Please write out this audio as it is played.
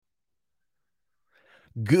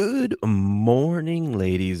Good morning,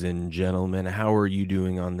 ladies and gentlemen. How are you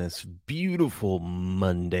doing on this beautiful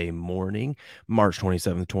Monday morning, March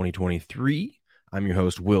 27th, 2023? I'm your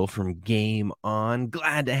host, Will from Game On.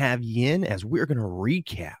 Glad to have you in as we're going to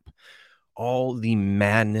recap all the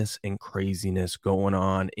madness and craziness going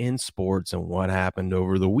on in sports and what happened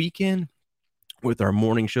over the weekend with our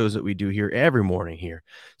morning shows that we do here every morning here,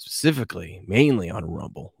 specifically, mainly on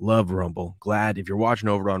Rumble. Love Rumble. Glad if you're watching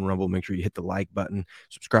over on Rumble, make sure you hit the like button,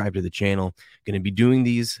 subscribe to the channel. Going to be doing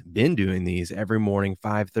these, been doing these every morning,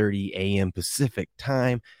 5:30 a.m. Pacific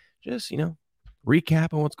time. Just,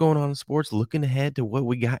 recap on what's going on in sports, looking ahead to what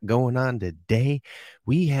we got going on today.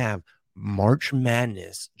 We have March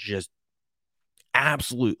Madness just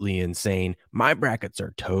absolutely insane. My brackets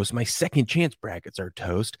are toast. My second chance brackets are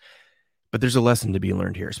toast. But there's a lesson to be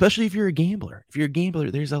learned here, especially if you're a gambler. If you're a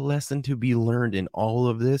gambler, there's a lesson to be learned in all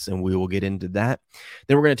of this, and we will get into that.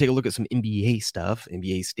 Then we're going to take a look at some NBA stuff,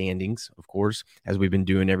 NBA standings, of course, as we've been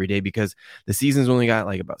doing every day, because the season's only got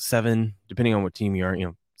like about 7, depending on what team you are,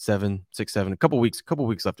 7, 6, 7, a couple weeks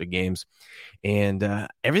left of games. And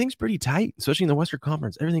everything's pretty tight, especially in the Western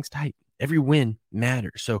Conference. Everything's tight. Every win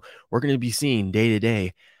matters. So we're going to be seeing day to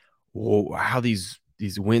day how these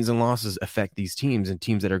wins and losses affect these teams, and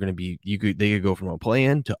teams that are going to be, they could go from a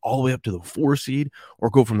play-in to all the way up to the 4 seed, or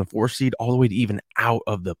go from the 4 seed all the way to even out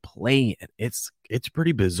of the play-in. It's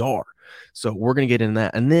pretty bizarre. So we're going to get into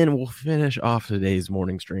that, and then we'll finish off today's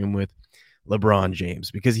morning stream with LeBron James,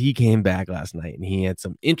 because he came back last night and he had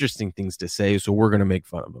some interesting things to say. So we're going to make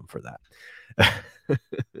fun of him for that.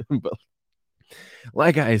 But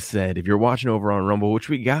like I said, if you're watching over on Rumble, which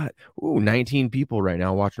we got 19 people right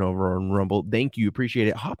now watching over on Rumble, thank you, appreciate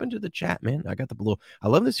it. Hop into the chat, man. I got the blue. I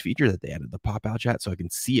love this feature that they added, the pop out chat, so I can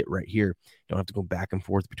see it right here. Don't have to go back and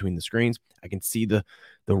forth between the screens. I can see the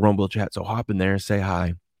Rumble chat, so hop in there, say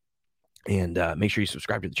hi, and make sure you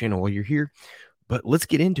subscribe to the channel while you're here. But let's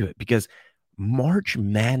get into it, because March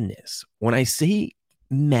Madness, when I say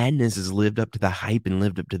madness has lived up to the hype and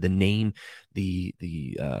lived up to the name, the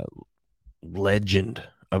legend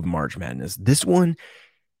of March Madness. This one,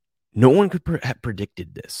 no one could have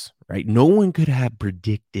predicted this, right? No one could have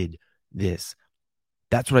predicted this.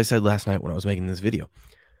 That's what I said last night when I was making this video,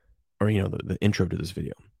 or, the intro to this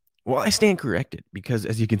video. Well, I stand corrected, because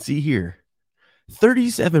as you can see here,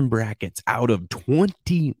 37 brackets out of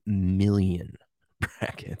 20 million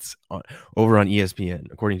brackets over on ESPN,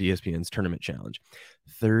 according to ESPN's Tournament Challenge.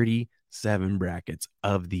 37 brackets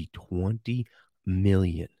of the 20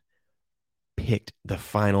 million picked the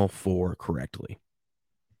final 4 correctly.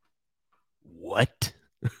 What?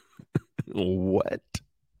 What?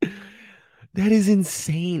 That is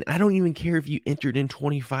insane. I don't even care if you entered in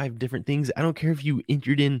 25 different things. I don't care if you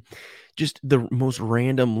entered in just the most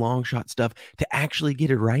random long shot stuff to actually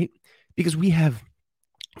get it right, because we have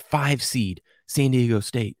 5 seed San Diego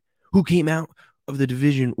State, who came out of the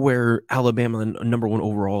division where Alabama, the number 1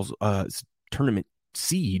 overall tournament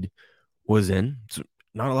seed, was in. So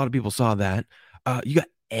not a lot of people saw that. You got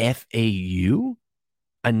FAU,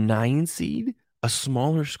 a 9 seed, a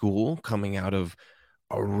smaller school coming out of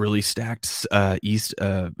a really stacked East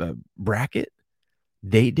bracket.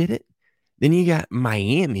 They did it. Then you got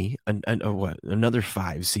Miami, another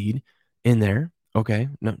 5 seed in there. Okay,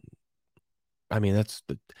 no, I mean that's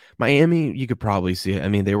the Miami. You could probably see it. I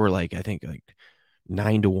mean, they were I think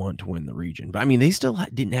 9-1 to win the region, but I mean they still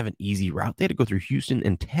didn't have an easy route. They had to go through Houston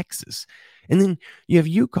and Texas, and then you have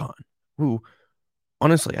UConn, who,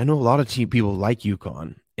 honestly, I know a lot of people like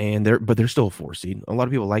UConn, but they're still a 4 seed. A lot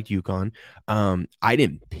of people like UConn. I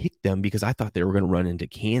didn't pick them because I thought they were going to run into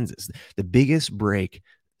Kansas. The biggest break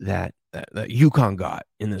that UConn got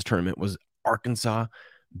in this tournament was Arkansas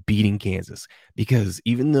beating Kansas, because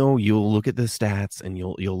even though you'll look at the stats and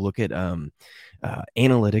you'll look at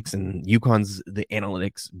analytics, and UConn's the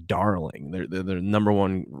analytics darling. They're the number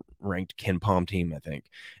 1 ranked Ken Palm team, I think,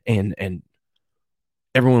 and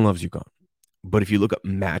everyone loves UConn. But if you look up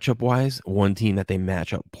matchup wise, one team that they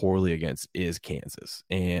match up poorly against is Kansas.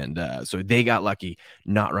 And so they got lucky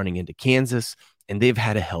not running into Kansas, and they've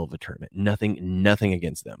had a hell of a tournament. Nothing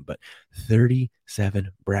against them, but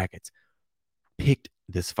 37 brackets picked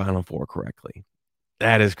this final 4 correctly.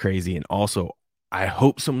 That is crazy. And also, I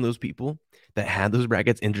hope some of those people that had those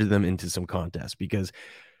brackets entered them into some contest, because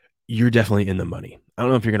you're definitely in the money. I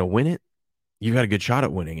don't know if you're going to win it. You got a good shot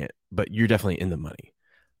at winning it, but you're definitely in the money.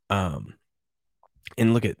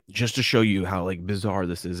 And look at, just to show you how bizarre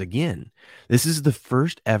this is, again, this is the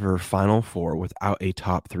first ever Final 4 without a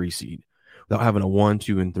top 3 seed, without having a 1,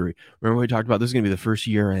 2, and 3. Remember we talked about this is going to be the first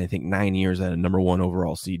year in I think 9 years that a number 1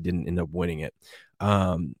 overall seed didn't end up winning it.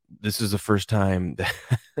 This is the first time that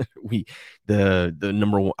The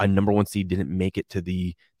number one seed didn't make it to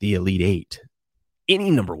the Elite Eight. Any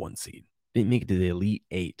number one seed didn't make it to the Elite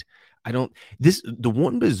Eight. The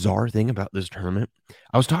one bizarre thing about this tournament,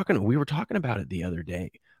 we were talking about it the other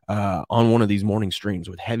day on one of these morning streams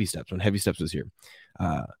with Heavy Steps when Heavy Steps was here.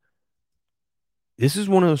 This is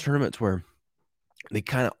one of those tournaments where the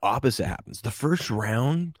kind of opposite happens. The first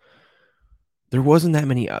round, there wasn't that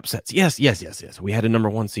many upsets. Yes. We had a number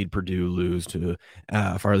one seed Purdue lose to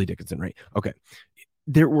Farley Dickinson, right? Okay.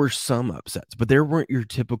 There were some upsets, but there weren't your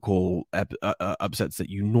typical upsets that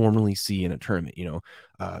you normally see in a tournament.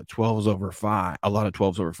 12s over 5, a lot of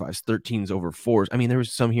 12s over 5s, 13s over 4s. I mean, there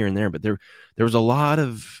was some here and there, but there was a lot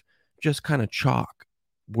of just kind of chalk,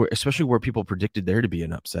 especially where people predicted there to be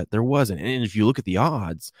an upset. There wasn't. And if you look at the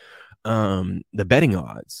odds, the betting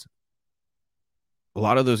odds, a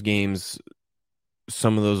lot of those games,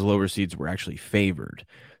 some of those lower seeds were actually favored.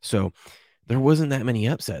 So there wasn't that many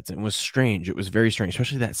upsets. It was strange. It was very strange,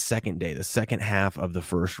 especially that second day, the second half of the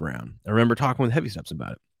first round. I remember talking with Heavy Steps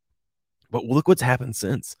about it. But look what's happened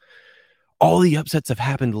since. All the upsets have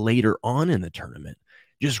happened later on in the tournament.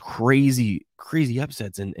 Just crazy, crazy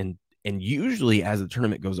upsets. And usually as the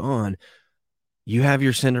tournament goes on, you have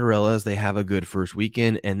your Cinderellas. They have a good first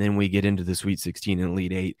weekend. And then we get into the Sweet 16 and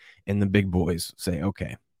Elite 8. And the big boys say,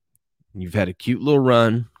 okay, you've had a cute little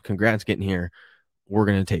run. Congrats getting here. We're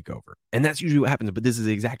going to take over. And that's usually what happens. But this is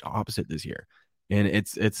the exact opposite this year. And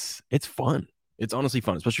it's fun. It's honestly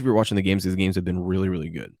fun, especially if you're watching the games, because the games have been really, really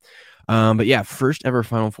good. But yeah, first ever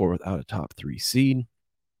Final Four without a top 3 seed.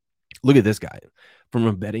 Look at this guy. From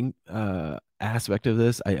a betting aspect of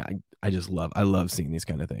this, I love seeing these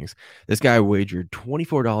kind of things. This guy wagered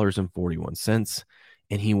 $24.41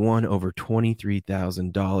 and he won over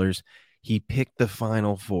 $23,000. He picked the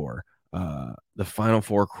Final Four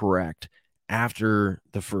correct after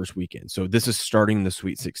the first weekend. So this is starting the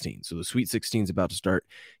Sweet 16. So the Sweet 16 is about to start.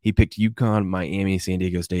 He picked UConn, Miami, San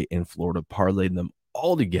Diego State, and Florida, parlayed them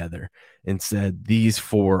all together and said these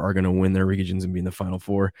 4 are going to win their regions and be in the Final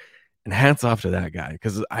Four. And hats off to that guy,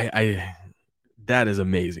 because that is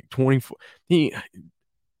amazing. 24.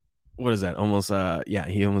 What is that? Almost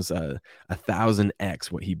he almost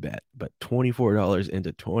 1,000x what he bet, but $24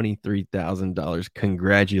 into $23,000.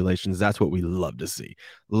 Congratulations. That's what we love to see.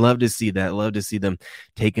 Love to see that. Love to see them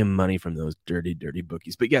taking money from those dirty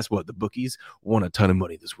bookies. But guess what? The bookies won a ton of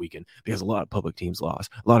money this weekend because a lot of public teams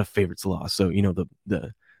lost, a lot of favorites lost. So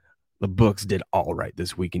the books did all right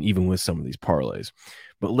this weekend, even with some of these parlays.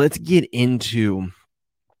 But let's get into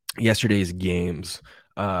yesterday's games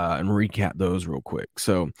and recap those real quick.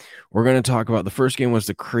 So we're going to talk about the first game was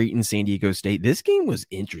the Creighton San Diego State. This game was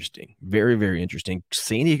interesting. Very, very interesting.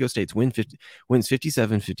 San Diego State's wins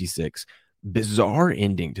 57-56. Bizarre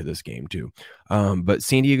ending to this game too. But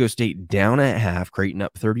San Diego State down at half, Creighton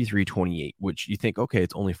up 33-28, which you think, okay,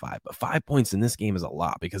 it's only 5, but 5 points in this game is a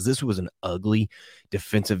lot because this was an ugly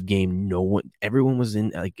defensive game. Everyone was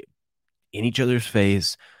in each other's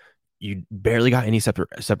face. You barely got any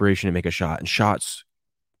separation to make a shot, and shots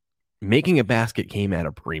making a basket came at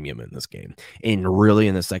a premium in this game, and really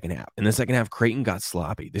in the second half. In the second half, Creighton got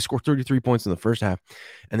sloppy. They scored 33 points in the first half,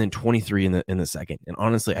 and then 23 in the second. And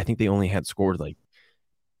honestly, I think they only had scored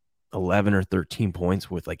 11 or 13 points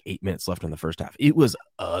with 8 minutes left in the first half. It was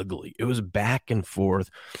ugly. It was back and forth,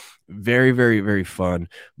 very, very, very fun.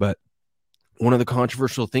 But one of the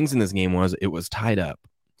controversial things in this game was it was tied up.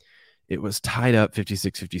 It was tied up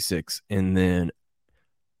 56-56, and then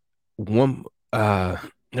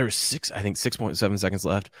there was 6.7 seconds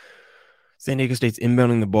left. San Diego State's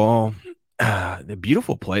inbounding the ball. The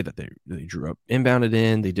beautiful play that they drew up. Inbounded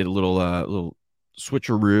in. They did a little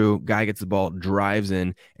switcheroo. Guy gets the ball, drives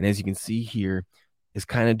in, and as you can see here, is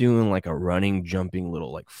kind of doing a running, jumping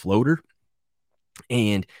little floater,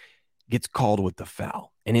 and gets called with the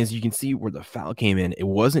foul. And as you can see where the foul came in, it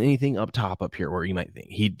wasn't anything up top up here where you might think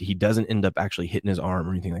he doesn't end up actually hitting his arm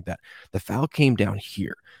or anything like that. The foul came down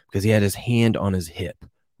here because he had his hand on his hip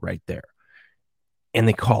right there, and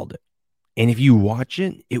they called it. And if you watch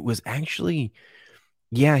it, it was actually,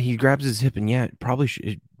 he grabs his hip, and it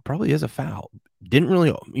probably is a foul. Didn't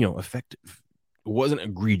really, affect. It wasn't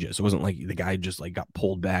egregious. It wasn't like the guy just got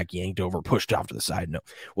pulled back, yanked over, pushed off to the side. No,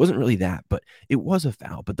 it wasn't really that, but it was a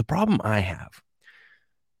foul. But the problem I have,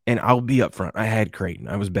 and I'll be upfront, I had Creighton.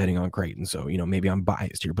 I was betting on Creighton, so maybe I'm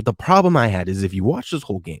biased here. But the problem I had is if you watch this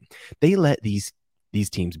whole game, they let these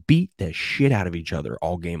teams beat the shit out of each other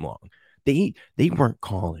all game long. They weren't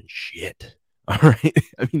calling shit. All right.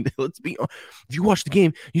 I mean, let's be honest. If you watch the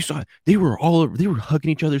game, you saw they were all over. They were hugging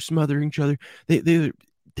each other, smothering each other.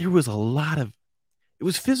 There was a lot of. It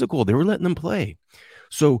was physical. They were letting them play.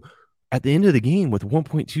 So at the end of the game with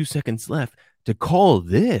 1.2 seconds left to call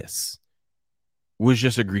this was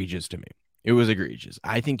just egregious to me. It was egregious.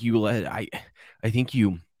 I think you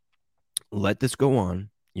let this go on.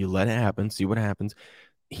 You let it happen, see what happens.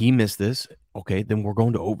 He missed this. Okay, then we're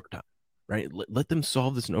going to overtime, right? Let them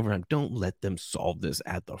solve this in overtime. Don't let them solve this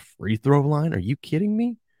at the free throw line. Are you kidding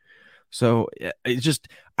me? So it's just,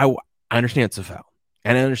 I understand it's a foul.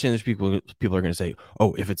 And I understand there's people are going to say,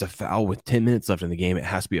 oh, if it's a foul with 10 minutes left in the game, it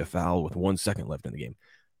has to be a foul with 1 second left in the game.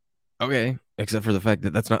 Okay, except for the fact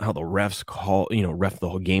that that's not how the refs ref the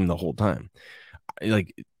whole game the whole time.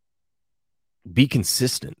 Like, be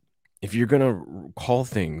consistent. If you're going to call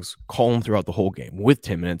things, call them throughout the whole game with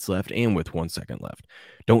 10 minutes left and with 1 second left.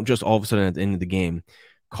 Don't just all of a sudden at the end of the game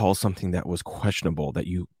call something that was questionable that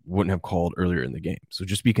you wouldn't have called earlier in the game. So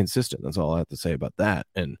just be consistent. That's all I have to say about that.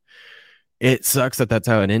 And it sucks that that's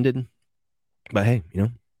how it ended. But hey,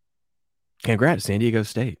 congrats, San Diego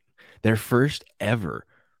State. Their first ever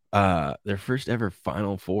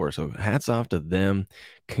Final Four. So hats off to them.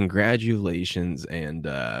 Congratulations. And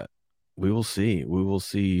we will see. We will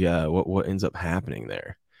see what ends up happening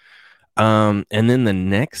there. And then the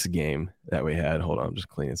next game that we had, hold on, I'm just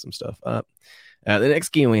cleaning some stuff up. The next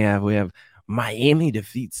game we have Miami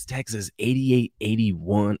defeats Texas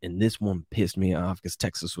 88-81, and this one pissed me off because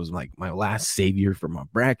Texas was like my last savior for my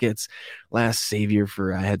brackets, I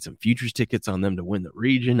had some futures tickets on them to win the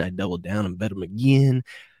region. I doubled down and bet them again.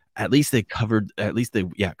 At least they covered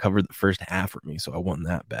the first half for me, so I won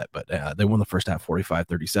that bet. But they won the first half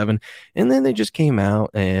 45-37, and then they just came out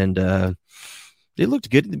and they looked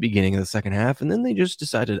good at the beginning of the second half, and then they just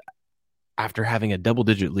decided, after having a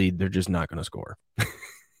double-digit lead, they're just not going to score.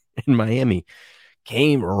 And Miami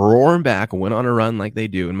came roaring back, went on a run like they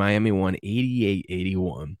do, and Miami won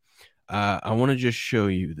 88-81. I want to just show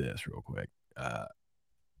you this real quick.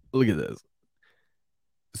 Look at this.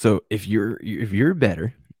 So if you're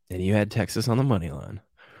better and you had Texas on the money line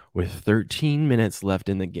with 13 minutes left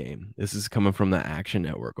in the game, this is coming from the Action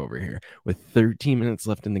Network over here. With 13 minutes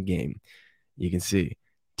left in the game, you can see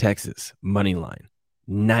Texas money line,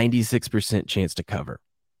 96% chance to cover.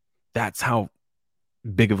 That's how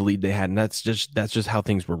big of a lead they had, and that's just how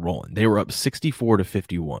things were rolling. They were up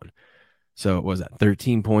 64-51. So it was that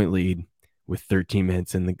 13-point lead with 13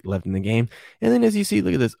 minutes left in the game. And then as you see,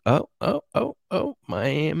 look at this. Oh,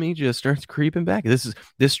 Miami just starts creeping back. This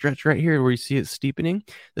stretch right here where you see it steepening.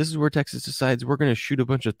 This is where Texas decides we're going to shoot a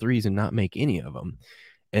bunch of threes and not make any of them.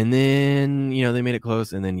 And then, they made it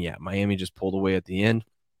close. And then, Miami just pulled away at the end.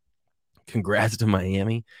 Congrats to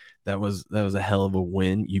Miami. That was a hell of a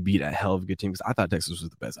win. You beat a hell of a good team, because I thought Texas was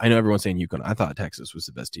the best. I know everyone's saying UConn. I thought Texas was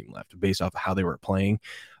the best team left based off of how they were playing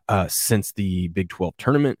since the Big 12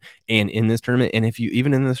 tournament and in this tournament. And if you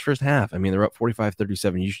even in this first half, I mean, they're up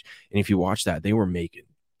 45-37. And if you watch that, they were making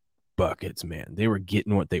buckets, man. They were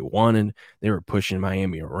getting what they wanted. They were pushing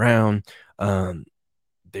Miami around.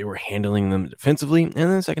 They were handling them defensively. And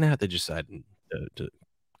then the second half, they decided to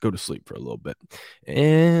go to sleep for a little bit.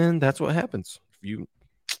 And that's what happens. You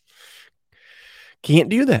can't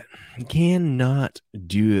do that. You cannot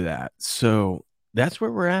do that. So that's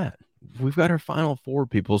where we're at. We've got our Final Four,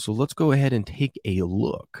 people. So let's go ahead and take a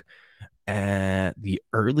look at the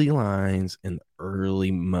early lines and the early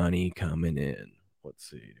money coming in. Let's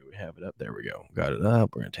see. Do we have it up? There we go. Got it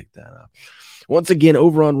up. We're going to take that up. Once again,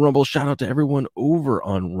 over on Rumble. Shout out to everyone over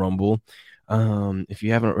on Rumble. If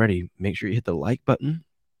you haven't already, make sure you hit the like button.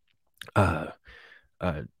 Jump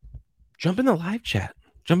in the live chat.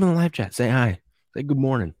 Say hi. Say good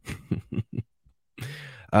morning.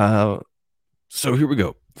 So here we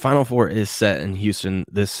go. Final Four is set in Houston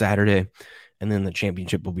this Saturday, and then the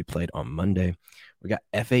championship will be played on Monday. We got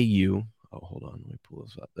FAU. Oh, hold on. Let me pull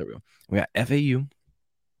this up. There we go. We got FAU,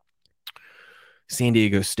 San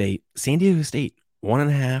Diego State.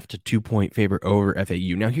 1.5 to 2 point favorite over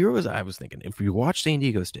FAU. Now, here was I was thinking. If we watch San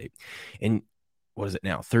Diego State, and what is it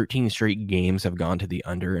now? 13 straight games have gone to the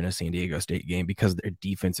under in a San Diego State game because their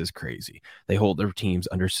defense is crazy. They hold their teams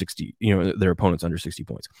under 60, their opponents under 60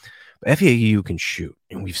 points. But FAU can shoot,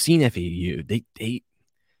 and we've seen FAU.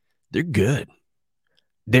 They're good.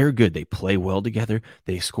 They're good. They play well together.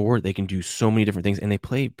 They score. They can do so many different things, and they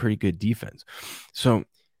play pretty good defense. So,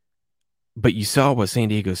 but you saw what San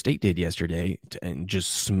Diego State did yesterday and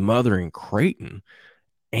just smothering Creighton.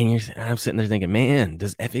 And I'm sitting there thinking, man,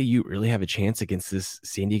 does FAU really have a chance against this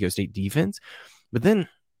San Diego State defense? But then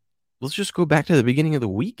let's just go back to the beginning of the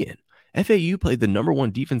weekend. FAU played the number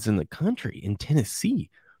one defense in the country in Tennessee,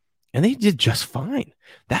 and they did just fine.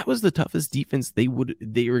 That was the toughest defense they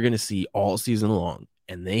were going to see all season long,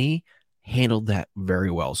 and they handled that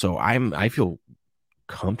very well. So I feel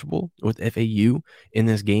comfortable with FAU in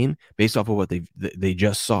this game based off of what they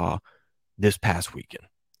just saw this past weekend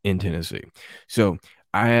in Tennessee. So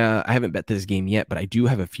I haven't bet this game yet, but I do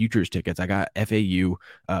have a futures tickets. I got FAU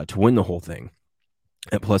to win the whole thing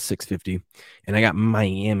at plus 650, and I got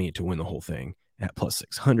Miami to win the whole thing at plus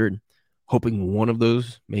 600, hoping one of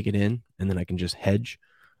those make it in, and then I can just hedge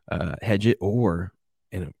it, or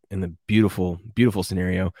in the beautiful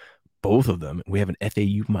scenario, both of them. We have an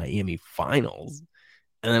FAU Miami finals,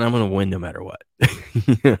 and then I'm gonna win no matter what.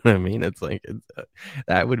 You know what I mean? It's like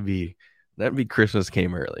that'd be Christmas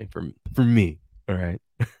came early for me. All right.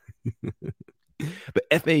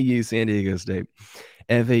 But FAU San Diego State.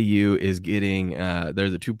 FAU is getting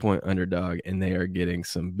there's a 2-point underdog, and they are getting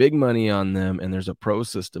some big money on them, and there's a pro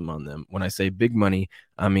system on them. When I say big money,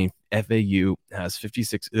 I mean FAU has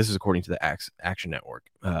 56. This is according to the Action Network,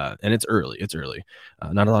 and it's early.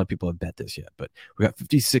 Not a lot of people have bet this yet, but we got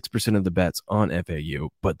 56% of the bets on FAU,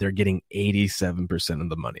 but they're getting 87% of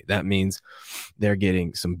the money. That means they're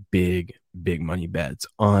getting some big money bets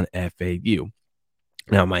on FAU.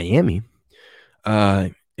 Now Miami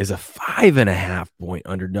is a 5.5-point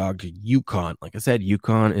underdog to UConn. Like I said,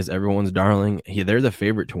 UConn is everyone's darling. They're the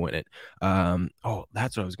favorite to win it. Oh,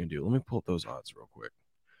 that's what I was going to do. Let me pull up those odds real quick.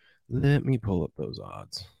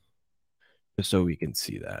 Just so we can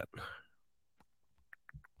see that.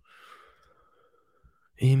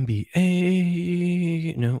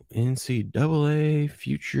 NCAA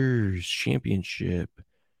Futures Championship.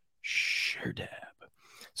 Sure dab.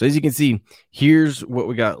 So as you can see, here's what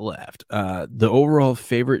we got left. The overall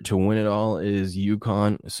favorite to win it all is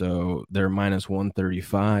UConn. So they're minus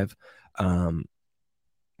 135.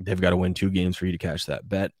 They've got to win 2 games for you to cash that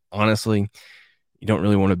bet. Honestly, you don't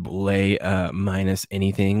really want to lay minus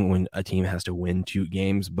anything when a team has to win 2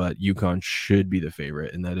 games, but UConn should be the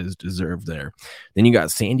favorite, and that is deserved there. Then you got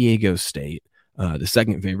San Diego State, the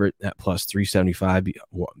second favorite at plus 375,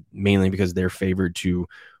 mainly because they're favored to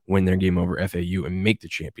win their game over FAU and make the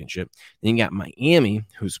championship. Then you got Miami,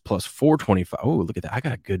 who's plus 425. Oh, look at that. I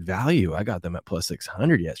got good value. I got them at plus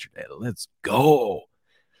 600 yesterday. Let's go.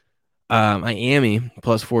 Miami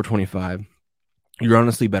plus 425. You're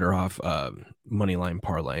honestly better off money line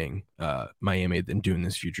parlaying Miami than doing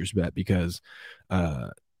this futures bet because,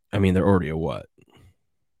 they're already a what?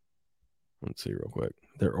 Let's see real quick.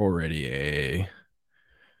 They're already a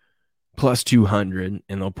plus 200,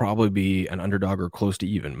 and they'll probably be an underdog or close to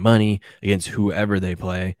even money against whoever they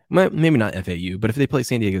play. Maybe not FAU, but if they play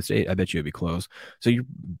San Diego State, I bet you it'd be close. So you're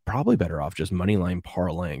probably better off just money line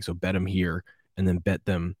parlaying. So bet them here and then bet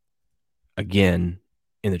them again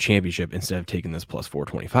in the championship instead of taking this plus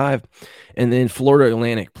 425. And then Florida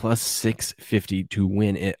Atlantic plus 650 to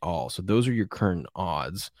win it all. So those are your current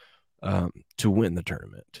odds to win the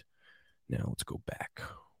tournament. Now let's go back.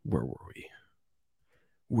 Where were we?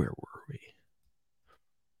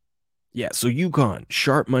 Yeah, so UConn,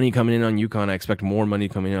 sharp money coming in on UConn. I expect more money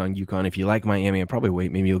coming in on UConn. If you like Miami, I'd probably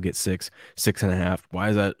wait. Maybe you'll get 6.5. Why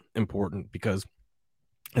is that important? Because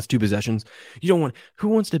that's 2 possessions. You don't want. Who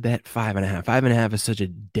wants to bet 5.5? 5.5 is such a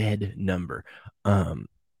dead number.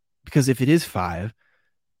 Because if it is 5,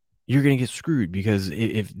 you're going to get screwed because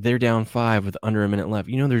if they're down 5 with under a minute left,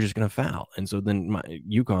 they're just going to foul. And so then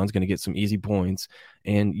UConn's going to get some easy points,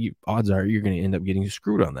 and odds are you're going to end up getting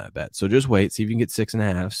screwed on that bet. So just wait, see if you can get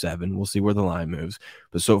 6.5, 7. We'll see where the line moves.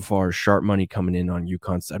 But so far, sharp money coming in on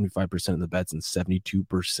UConn, 75% of the bets and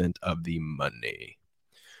 72% of the money.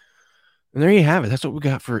 And there you have it. That's what we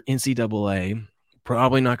got for NCAA.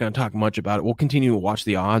 Probably not going to talk much about it. We'll continue to watch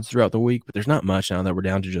the odds throughout the week, but there's not much now that we're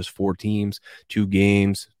down to just 4 teams, 2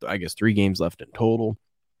 games, I guess 3 games left in total.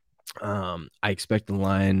 I expect the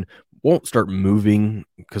line won't start moving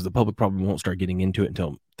because the public probably won't start getting into it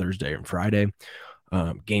until Thursday and Friday.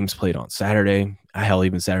 Games played on Saturday. Hell,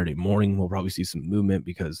 even Saturday morning, we'll probably see some movement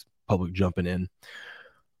because public jumping in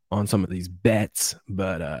on some of these bets.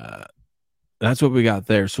 But that's what we got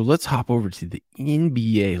there. So let's hop over to the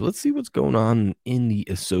NBA. Let's see what's going on in the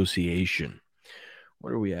association.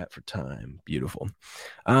 What are we at for time? Beautiful.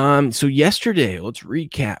 So yesterday, let's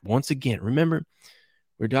recap once again. Remember,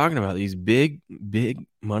 we're talking about these big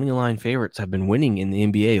money line favorites have been winning in the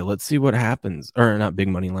NBA. Let's see what happens. Or not big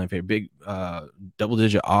money line favorite, big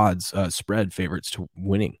double-digit odds spread favorites to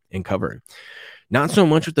winning and covering. Not so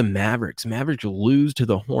much with the Mavericks. Mavericks lose to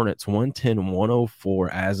the Hornets 110-104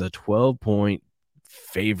 as a 12-point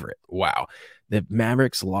favorite. Wow. The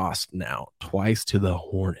Mavericks lost now twice to the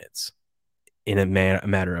Hornets in a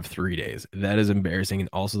matter of 3 days. That is embarrassing. And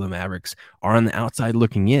also the Mavericks are on the outside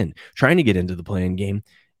looking in, trying to get into the play-in game.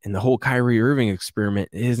 And the whole Kyrie Irving experiment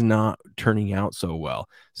is not turning out so well.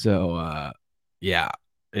 So, yeah,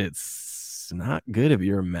 it's it's not good if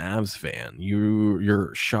you're a Mavs fan.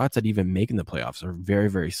 Your shots at even making the playoffs are very,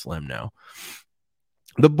 very slim now.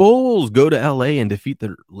 The Bulls go to LA and defeat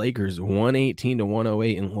the Lakers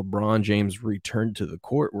 118-108, and LeBron James returned to the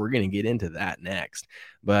court. We're going to get into that next.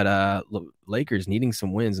 But Lakers needing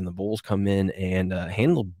some wins, and the Bulls come in and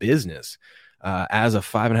handle business. As a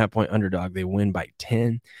 5.5-point underdog, they win by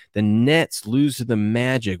 10. The Nets lose to the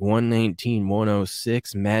Magic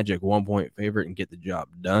 119-106. Magic 1-point favorite and get the job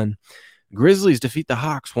done. Grizzlies defeat the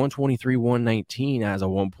Hawks 123-119 as a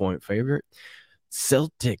 1-point favorite.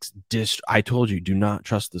 Celtics I told you, do not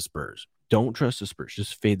trust the Spurs. Don't trust the Spurs.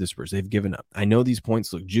 Just fade the Spurs. They've given up. I know these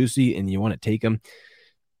points look juicy and you want to take them.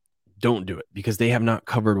 Don't do it because they have not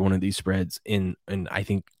covered one of these spreads in I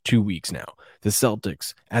think 2 weeks now. The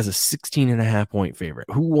Celtics as a 16.5-point favorite.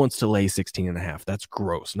 Who wants to lay 16.5? That's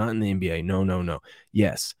gross. Not in the NBA. No.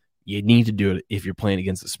 Yes, you need to do it if you're playing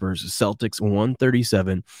against the Spurs. The Celtics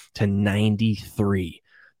 137-93.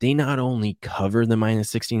 They not only cover the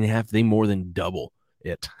minus 16.5, they more than double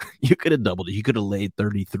it. You could have doubled it. You could have laid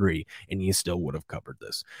 33 and you still would have covered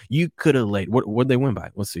this. You could have laid, what did they win by?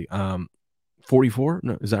 Let's see. 44?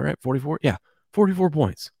 No, is that right? 44? Yeah, 44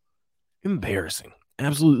 points. Embarrassing.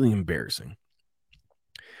 Absolutely embarrassing.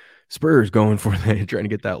 Spurs going for that, trying to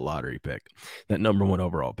get that lottery pick, that number 1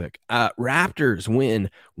 overall pick. Raptors win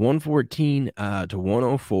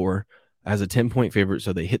 114-104 as a 10-point favorite,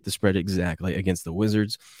 so they hit the spread exactly against the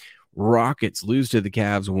Wizards. Rockets lose to the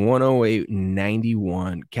Cavs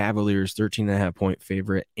 108-91. Cavaliers 13.5-point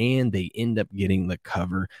favorite, and they end up getting the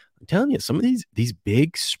cover. I'm telling you, some of these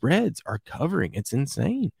big spreads are covering. It's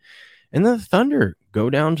insane. And the Thunder go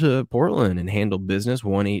down to Portland and handle business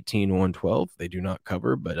 118-112. They do not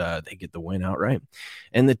cover, but they get the win outright.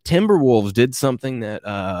 And the Timberwolves did something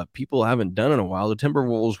that people haven't done in a while. The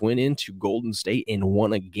Timberwolves went into Golden State and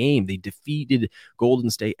won a game. They defeated Golden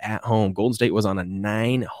State at home. Golden State was on a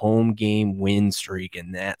 9-home game win streak,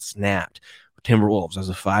 and that snapped. Timberwolves as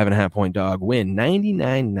a 5.5-point dog win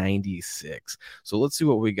 99-96. So let's see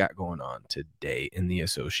what we got going on today in the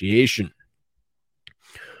association.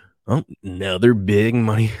 Oh, another big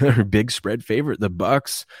money or big spread favorite. The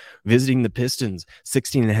Bucks visiting the Pistons,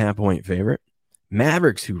 16.5-point favorite.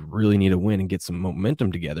 Mavericks, who really need a win and get some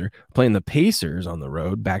momentum together, playing the Pacers on the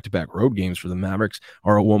road. Back-to-back road games for the Mavericks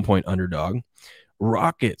are a 1-point underdog.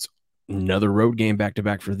 Rockets, another road game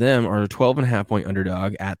back-to-back for them, are a 12.5-point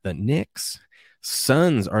underdog at the Knicks.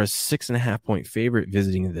 Suns are a 6.5-point favorite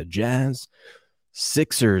visiting the Jazz.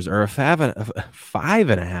 Sixers are a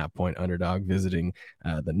 5.5-point underdog visiting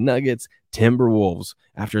the Nuggets. Timberwolves,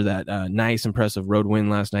 after that nice, impressive road win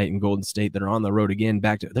last night in Golden State, that are on the road again.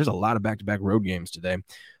 There's a lot of back-to-back road games today.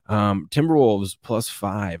 Timberwolves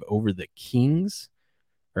 +5 over the Kings,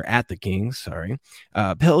 or at the Kings, sorry.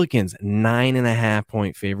 Pelicans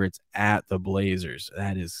 9.5-point favorites at the Blazers.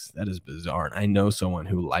 That is bizarre. And I know someone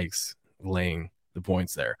who likes laying the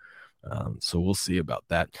points there. So we'll see about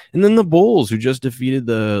that. And then the Bulls, who just defeated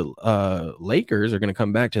the Lakers, are going to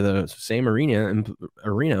come back to the same arena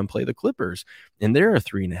and play the Clippers, and they're a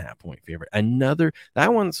 3.5-point favorite.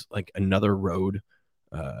 That one's like another road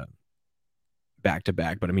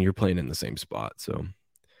back-to-back, but I mean, you're playing in the same spot, so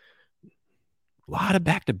a lot of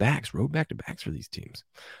back-to-backs, road back-to-backs for these teams.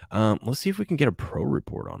 Let's see if we can get a pro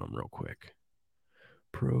report on them real quick.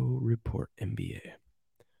 Pro report NBA.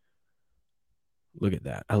 Look at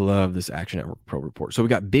that. I love this Action Network Pro Report. So we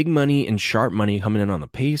got big money and sharp money coming in on the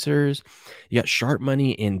Pacers. You got sharp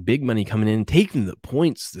money and big money coming in, taking the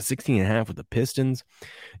points, the 16.5 with the Pistons.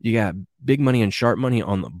 You got big money and sharp money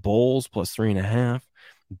on the Bulls +3.5.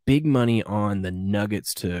 Big money on the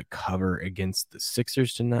Nuggets to cover against the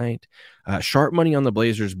Sixers tonight. Sharp money on the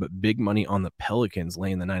Blazers, but big money on the Pelicans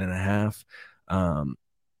laying the 9.5.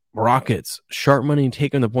 Rockets, sharp money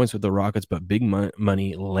taking the points with the Rockets, but big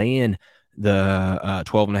money laying the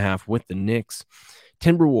 12.5 with the Knicks.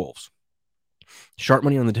 Timberwolves, sharp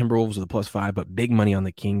money on the Timberwolves with a +5, but big money on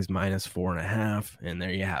the Kings -4.5. And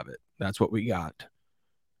there you have it. That's what we got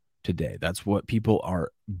today. That's what people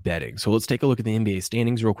are betting. So let's take a look at the NBA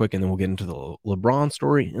standings real quick, and then we'll get into the LeBron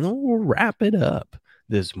story, and then we'll wrap it up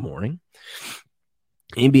this morning.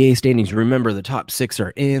 NBA standings. Remember, the top 6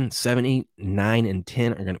 are in. 7, 8, 9, and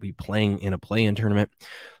 10 are going to be playing in a play-in tournament.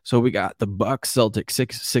 So we got the Bucks, Celtics,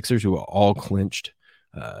 Sixers, who are all clinched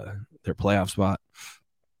their playoff spot.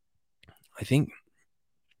 I think,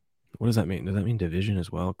 what does that mean? Does that mean division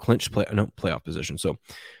as well? Clinched playoff position. So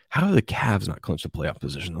how do the Cavs not clinch the playoff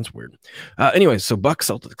position? That's weird. Anyway, so Bucks,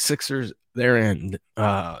 Celtics, Sixers, they're in.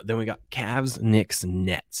 Then we got Cavs, Knicks,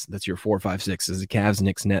 Nets. That's your 4, 5, 6 is the Cavs,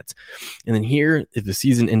 Knicks, Nets. And then here, if the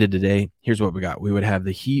season ended today, here's what we got. We would have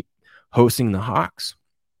the Heat hosting the Hawks.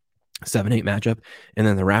 7-8 matchup, and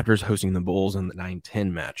then the Raptors hosting the Bulls in the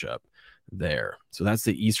 9-10 matchup there. So that's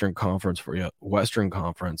the Eastern Conference for you. Western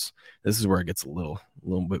Conference, this is where it gets a little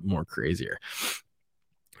bit more crazier.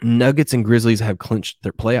 Nuggets and Grizzlies have clinched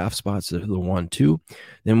their playoff spots to the 1-2.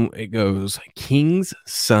 Then it goes Kings,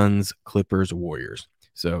 Suns, Clippers, Warriors.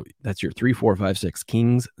 So that's your 3, 4, 5, 6.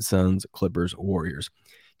 Kings, Suns, Clippers, Warriors.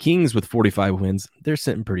 Kings with 45 wins. They're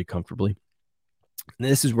sitting pretty comfortably. And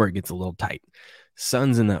this is where it gets a little tight.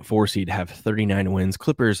 Suns in that 4 seed have 39 wins.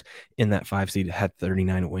 Clippers in that 5 seed had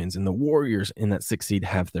 39 wins. And the Warriors in that 6 seed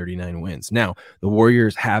have 39 wins. Now, the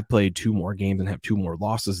Warriors have played 2 more games and have 2 more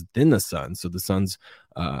losses than the Suns. So the Suns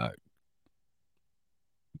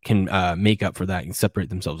can make up for that and separate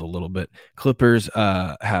themselves a little bit. Clippers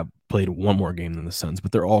have played 1 more game than the Suns,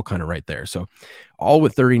 but they're all kind of right there. So all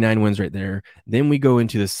with 39 wins right there. Then we go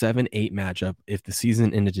into the 7-8 matchup. If the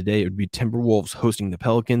season ended today, it would be Timberwolves hosting the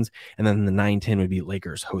Pelicans, and then the 9-10 would be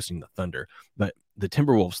Lakers hosting the Thunder. But the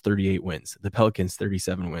Timberwolves 38 wins, the Pelicans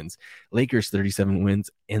 37 wins, Lakers 37 wins,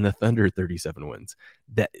 and the Thunder 37 wins.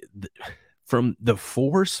 From the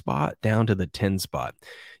 4 spot down to the 10 spot,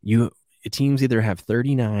 teams either have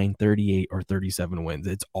 39, 38, or 37 wins.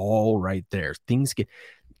 It's all right there. Things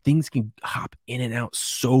can hop in and out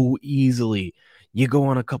so easily. You go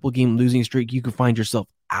on a couple game losing streak, you can find yourself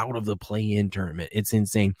out of the play-in tournament. It's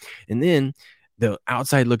insane. And then the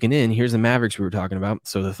outside looking in, here's the Mavericks we were talking about.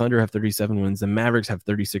 So the Thunder have 37 wins. The Mavericks have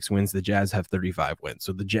 36 wins. The Jazz have 35 wins.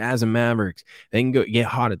 So the Jazz and Mavericks, they can get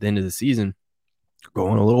hot at the end of the season, go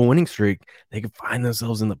on a little winning streak. They could find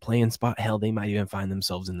themselves in the play-in spot. Hell, they might even find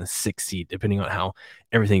themselves in the 6th seed, depending on how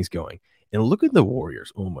everything's going. And look at the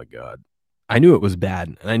Warriors. Oh my God. I knew it was bad,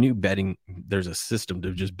 and I knew betting, there's a system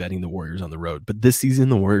to just betting the Warriors on the road. But this season,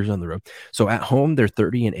 the Warriors on the road. So at home, they're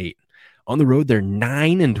 30-8. On the road, they're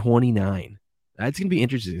 9-29. That's going to be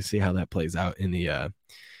interesting to see how that plays out in the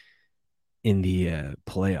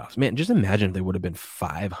playoffs. Man, just imagine if they would have been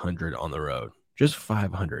 500 on the road. Just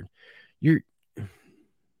 500.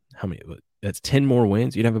 How many? That's 10 more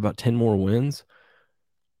wins. You'd have about 10 more wins.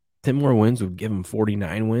 10 more wins would give them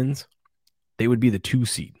 49 wins. They would be the 2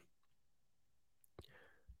 seed.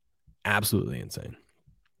 Absolutely insane.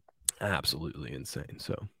 Absolutely insane.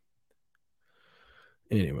 So,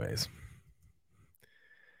 anyways,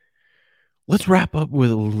 let's wrap up with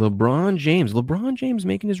LeBron James. LeBron James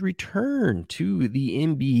making his return to the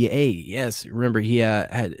NBA. Yes, remember he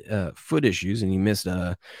had foot issues and he missed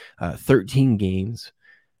 13 games.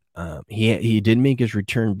 He did make his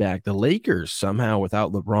return back. The Lakers somehow,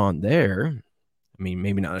 without LeBron there, I mean,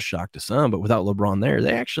 maybe not a shock to some, but without LeBron there,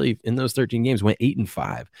 they actually in those 13 games went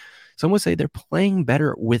 8-5. Some would say they're playing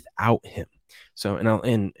better without him. So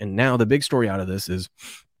and now the big story out of this is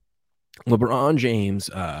LeBron James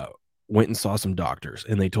went and saw some doctors,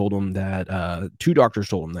 and they told him that 2 doctors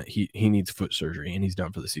told him that he needs foot surgery and he's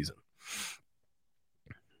done for the season.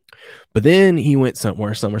 But then he went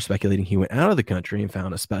somewhere, some are speculating he went out of the country and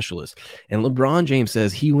found a specialist. And LeBron James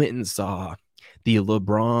says he went and saw the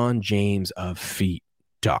LeBron James of feet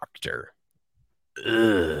doctor.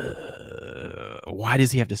 Why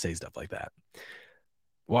does he have to say stuff like that?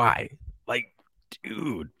 Why? Like,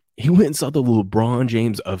 dude, he went and saw the LeBron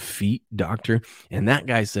James of feet doctor, and that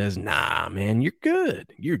guy says, nah, man, you're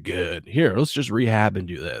good. You're good. Here, let's just rehab and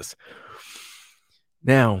do this.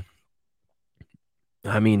 Now,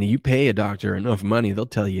 I mean, you pay a doctor enough money, they'll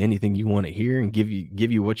tell you anything you want to hear and give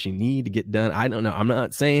you what you need to get done. I don't know. I'm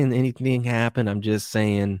not saying anything happened. I'm just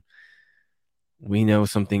saying we know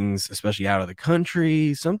some things, especially out of the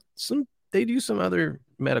country. Some they do some other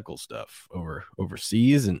medical stuff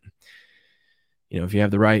overseas, and if you have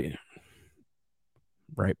the right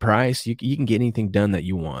price, you can get anything done that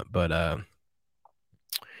you want. But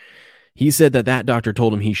he said that doctor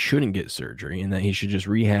told him he shouldn't get surgery and that he should just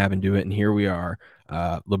rehab and do it. And here we are,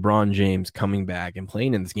 LeBron James coming back and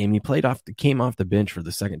playing in this game. He came off the bench for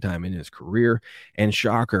the second time in his career. And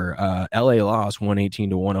shocker, LA lost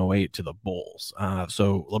 118-108 to the Bulls.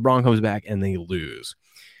 So LeBron comes back and they lose.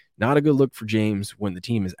 Not a good look for James when the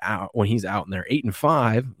team is out, when he's out and they're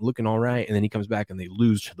 8-5, looking all right. And then he comes back and they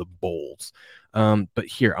lose to the Bulls. But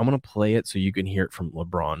here, I'm going to play it so you can hear it from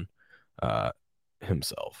LeBron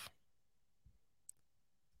himself.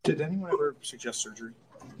 Did anyone ever suggest surgery?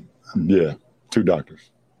 Yeah, 2 doctors.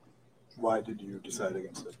 Why did you decide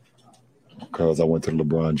against it? Because I went to the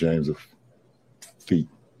LeBron James of feet,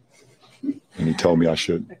 and he told me I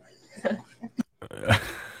shouldn't.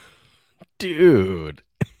 Dude,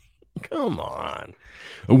 come on.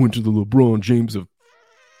 I went to the LeBron James of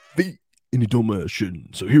feet, and he told me I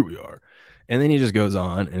shouldn't. So here we are. And then he just goes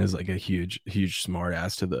on and is like a huge smart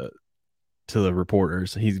ass to the to the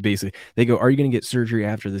reporters. He's basically, they go, "Are you going to get surgery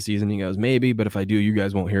after the season?" He goes, "Maybe, but if I do, you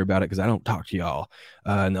guys won't hear about it because I don't talk to y'all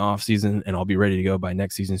in the off season, and I'll be ready to go by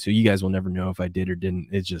next season. So you guys will never know if I did or didn't."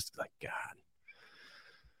 It's just like, God,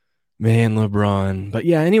 man, LeBron. But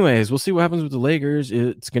yeah, anyways, we'll see what happens with the Lakers.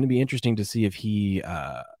 It's going to be interesting to see if he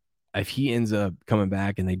ends up coming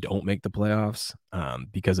back and they don't make the playoffs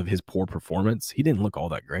because of his poor performance. He didn't look all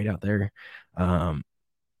that great out there.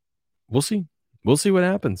 We'll see. We'll see what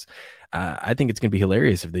happens. I think it's going to be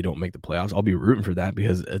hilarious if they don't make the playoffs. I'll be rooting for that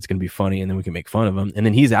because it's going to be funny, and then we can make fun of him. And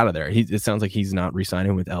then he's out of there. It sounds like he's not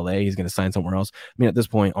re-signing with LA. He's going to sign somewhere else. I mean, at this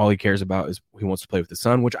point, all he cares about is he wants to play with the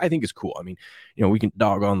Sun, which I think is cool. I mean, we can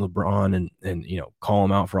dog on LeBron and call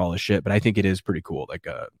him out for all his shit, but I think it is pretty cool. Like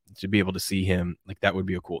to be able to see him, like that would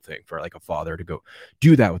be a cool thing for like a father to go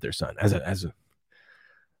do that with their son.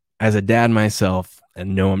 As a dad myself,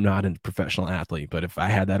 and no, I'm not a professional athlete, but if I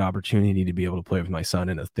had that opportunity to be able to play with my son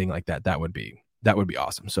in a thing like that, that would be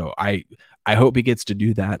awesome. So I hope he gets to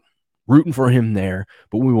do that. Rooting for him there,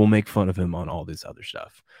 but we will make fun of him on all this other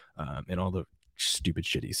stuff and all the stupid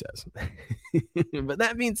shit he says. But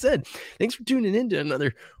that being said, thanks for tuning in to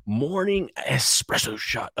another morning espresso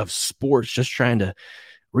shot of sports. Just trying to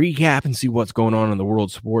recap and see what's going on in the world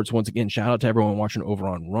of sports. Once again, shout out to everyone watching over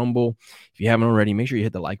on Rumble. If you haven't already, make sure you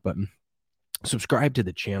hit the like button. Subscribe to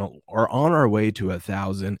the channel. We're on our way to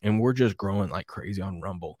 1,000, and we're just growing like crazy on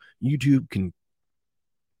Rumble. YouTube can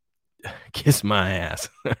kiss my ass.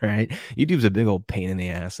 All right, YouTube's a big old pain in the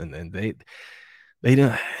ass, and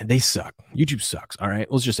they suck. YouTube sucks. All right,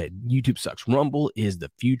 let's just say YouTube sucks. Rumble is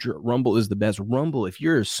the future. Rumble is the best. Rumble, if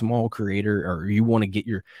you're a small creator or you want to get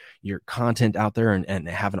your content out there and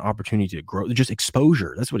have an opportunity to grow, just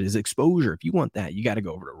exposure. That's what it is, exposure. If you want that, you got to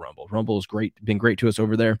go over to Rumble. Rumble is great, been great to us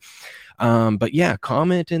over there. But yeah,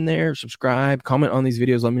 comment in there, subscribe, comment on these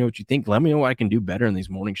videos. Let me know what you think. Let me know what I can do better in these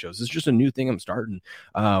morning shows. It's just a new thing I'm starting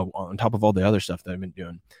on top of all the other stuff that I've been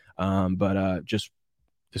doing. But just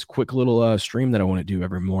this quick little stream that I want to do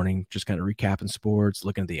every morning, just kind of recapping sports,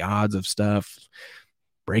 looking at the odds of stuff,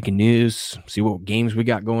 breaking news, see what games we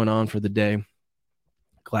got going on for the day.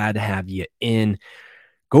 Glad to have you in.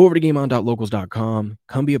 Go over to gameon.locals.com.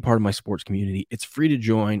 Come be a part of my sports community. It's free to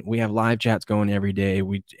join. We have live chats going every day.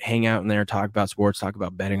 We hang out in there, talk about sports, talk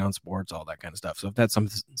about betting on sports, all that kind of stuff. So if that's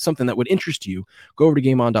something that would interest you, go over to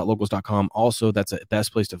gameon.locals.com. Also, that's the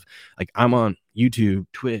best place to, like, I'm on YouTube,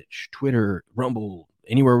 Twitch, Twitter, Rumble,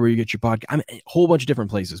 anywhere where you get your podcast. I'm a whole bunch of different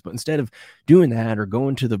places, but instead of doing that or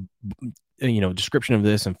going to the description of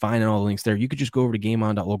this and finding all the links there, you could just go over to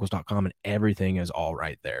gameon.locals.com and everything is all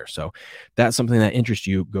right there. So that's something that interests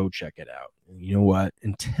you, go check it out. And you know what,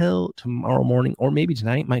 until tomorrow morning, or maybe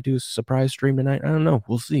tonight, might do a surprise stream tonight, I don't know,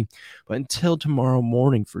 we'll see. But until tomorrow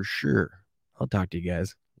morning for sure, I'll talk to you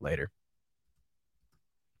guys later.